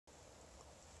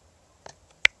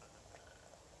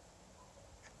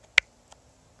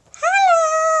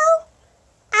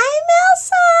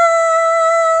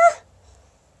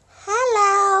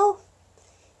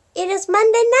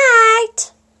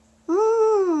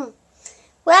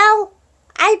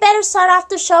better start off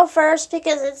the show first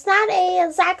because it's not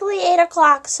exactly 8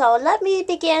 o'clock. So let me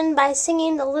begin by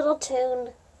singing the little tune.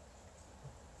 You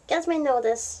guys may know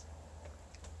this.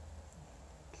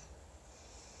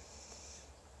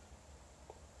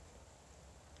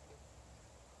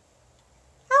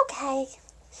 Okay,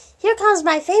 here comes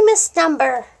my famous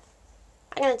number.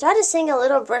 I'm going to try to sing a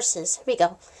little verses. Here we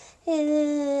go.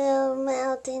 Hill,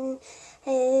 mountain,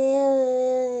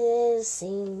 hill,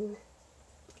 seen.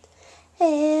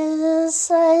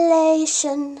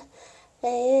 Isolation,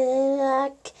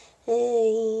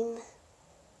 clean.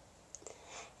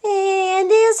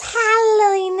 And is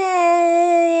howling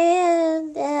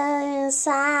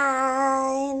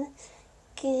inside.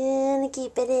 Gonna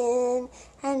keep it in.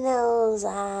 I knows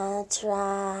I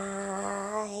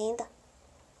tried.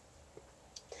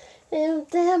 If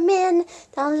the men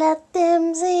don't let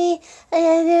them see,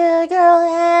 the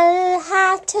girl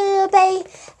had to be.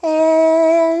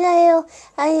 And they'll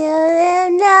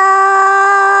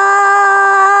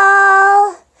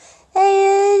know.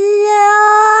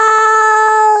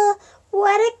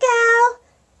 Let it go,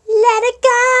 let it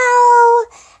go.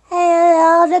 Ain't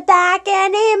hold it back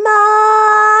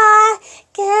anymore.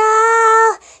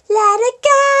 Girl, let it go.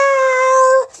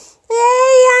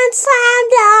 And slam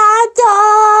the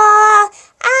door.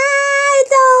 I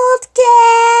don't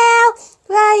care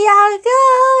what you're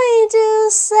going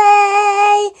to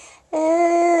say.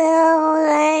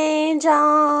 Elaine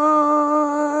John,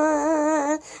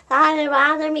 don't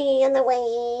bother me in the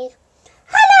way.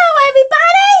 Hello,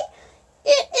 everybody.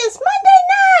 It is Monday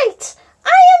night.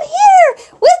 I am here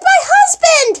with my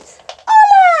husband,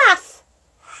 Olaf.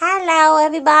 Hello,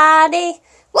 everybody.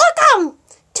 Welcome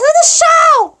to the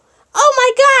show. Oh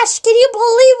my gosh, can you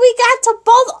believe we got to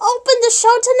both open the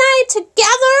show tonight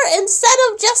together instead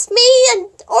of just me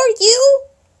or you?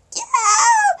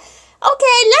 Yeah.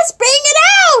 Okay, let's bring it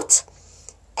out.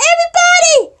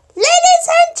 Everybody, ladies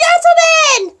and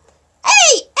gentlemen.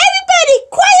 Hey, everybody,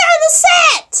 quiet on the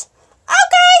set.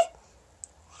 Okay.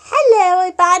 Hello,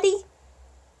 everybody.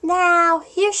 Now,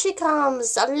 here she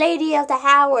comes, the lady of the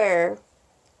hour.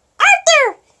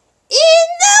 Arthur, in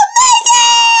the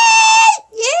making!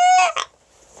 Yeah!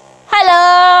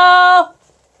 Hello!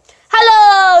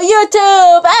 Hello,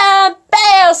 YouTube and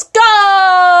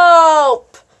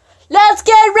Periscope! Let's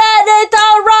get ready to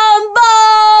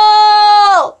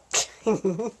rumble!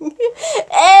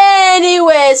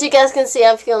 Anyways, you guys can see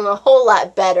I'm feeling a whole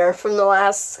lot better from the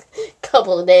last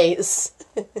couple of days.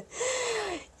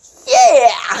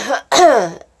 Yeah!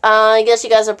 I guess you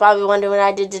guys are probably wondering what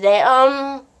I did today.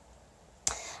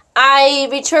 I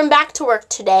returned back to work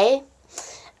today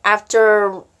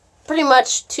after pretty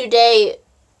much 2 days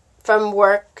from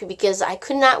work because I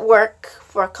could not work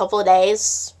for a couple of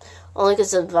days only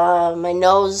because of my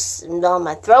nose and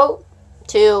my throat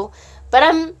too. But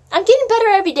I'm getting better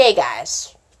every day,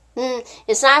 guys.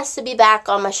 It's nice to be back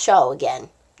on my show again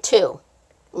too.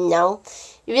 You know,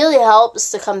 it really helps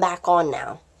to come back on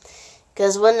now.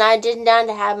 Because when I didn't down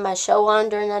to have my show on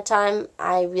during that time,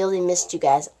 I really missed you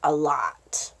guys a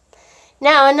lot.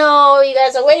 Now, I know you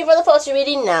guys are waiting for the poetry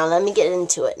reading. Now, let me get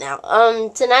into it now.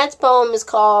 Tonight's poem is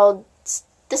called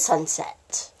The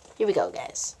Sunset. Here we go,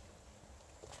 guys.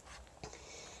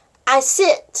 I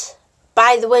sit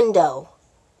by the window,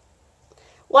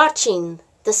 watching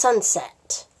the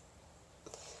sunset.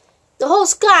 The whole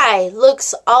sky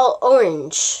looks all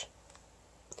orange.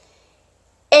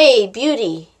 A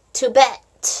beauty to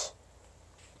bet.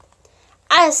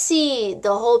 I see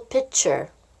the whole picture.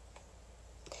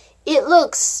 It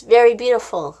looks very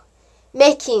beautiful,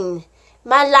 making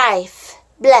my life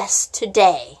blessed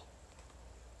today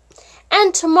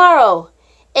and tomorrow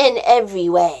in every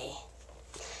way.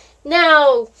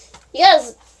 Now, you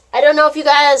guys, I don't know if you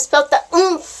guys felt the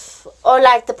oomph or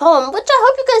liked the poem, which I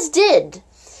hope you guys did.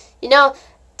 You know,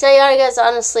 tell you guys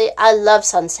honestly, I love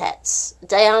sunsets.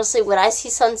 Tell you honestly, when I see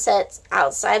sunsets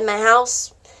outside my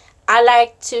house, I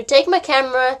like to take my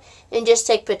camera and just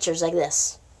take pictures like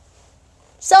this.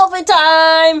 Selfie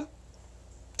time!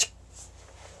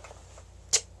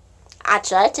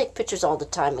 Actually, I take pictures all the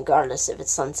time, regardless if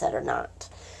it's sunset or not.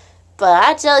 But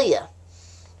I tell you,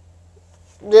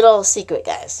 little secret,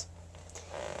 guys.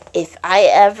 If I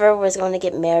ever was going to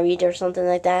get married or something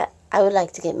like that, I would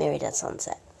like to get married at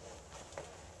sunset.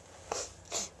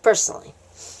 Personally.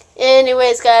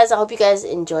 Anyways, guys, I hope you guys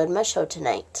enjoyed my show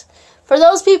tonight. For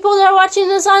those people that are watching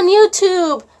this on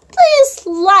YouTube, please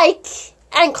like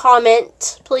and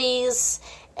comment, please.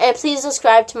 And please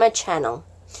subscribe to my channel.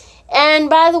 And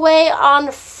by the way,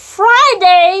 on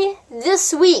Friday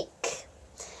this week,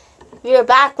 we are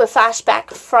back with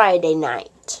Flashback Friday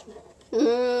night.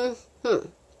 And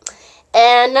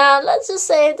And let's just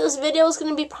say this video is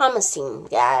going to be promising,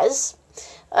 guys.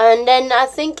 And then I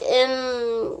think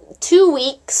in 2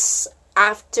 weeks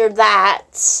after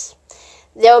that,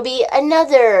 there will be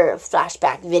another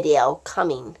flashback video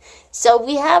coming. So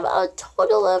we have a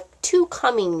total of 2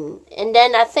 coming. And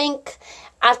then I think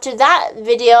after that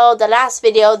video, the last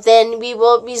video, then we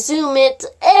will resume it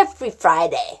every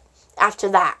Friday after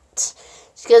that.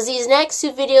 Because these next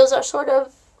 2 videos are sort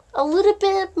of a little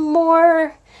bit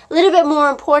more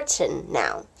important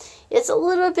now. It's a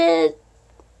little bit,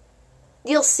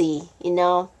 you'll see, you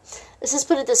know. Let's just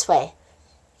put it this way.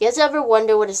 You guys ever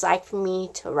wonder what it's like for me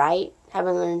to write,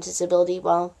 having a learning disability?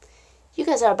 Well, you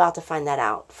guys are about to find that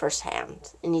out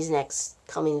firsthand in these next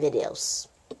coming videos.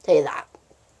 I'll tell you that.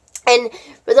 And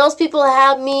for those people who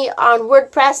have me on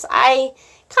WordPress, I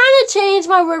kind of changed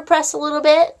my WordPress a little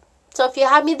bit. So if you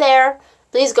have me there,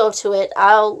 please go to it.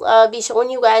 I'll be showing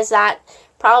you guys that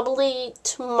probably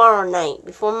tomorrow night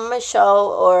before my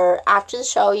show, or after the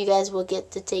show. You guys will get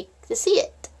to see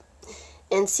it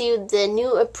and see the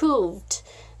new approved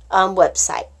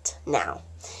website now.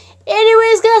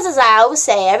 Anyways, guys, as I always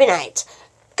say every night,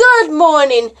 good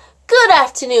morning, good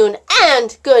afternoon,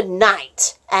 and good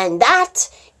night. And that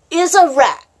is a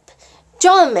wrap.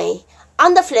 Join me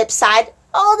on the flip side,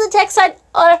 or the tech side,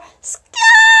 or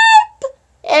Skype.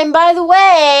 And by the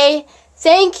way,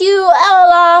 thank you,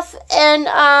 Olaf, and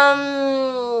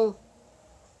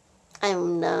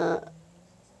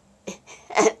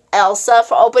Elsa,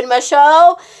 for opening my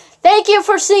show. Thank you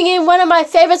for singing one of my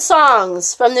favorite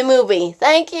songs from the movie.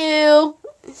 Thank you.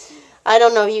 I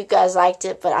don't know if you guys liked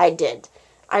it, but I did.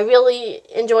 I really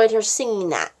enjoyed her singing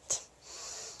that.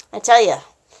 I tell you,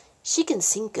 she can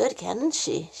sing good, can't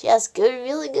she? She has good,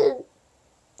 really good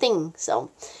thing. So,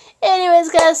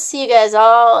 anyways, guys, see you guys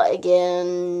all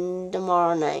again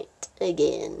tomorrow night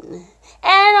again.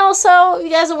 And also, if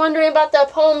you guys are wondering about the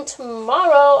poem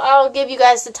tomorrow, I'll give you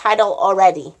guys the title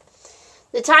already.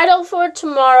 The title for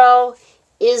tomorrow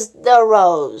is The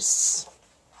Rose.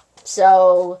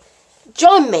 So,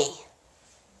 join me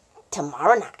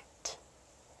tomorrow night.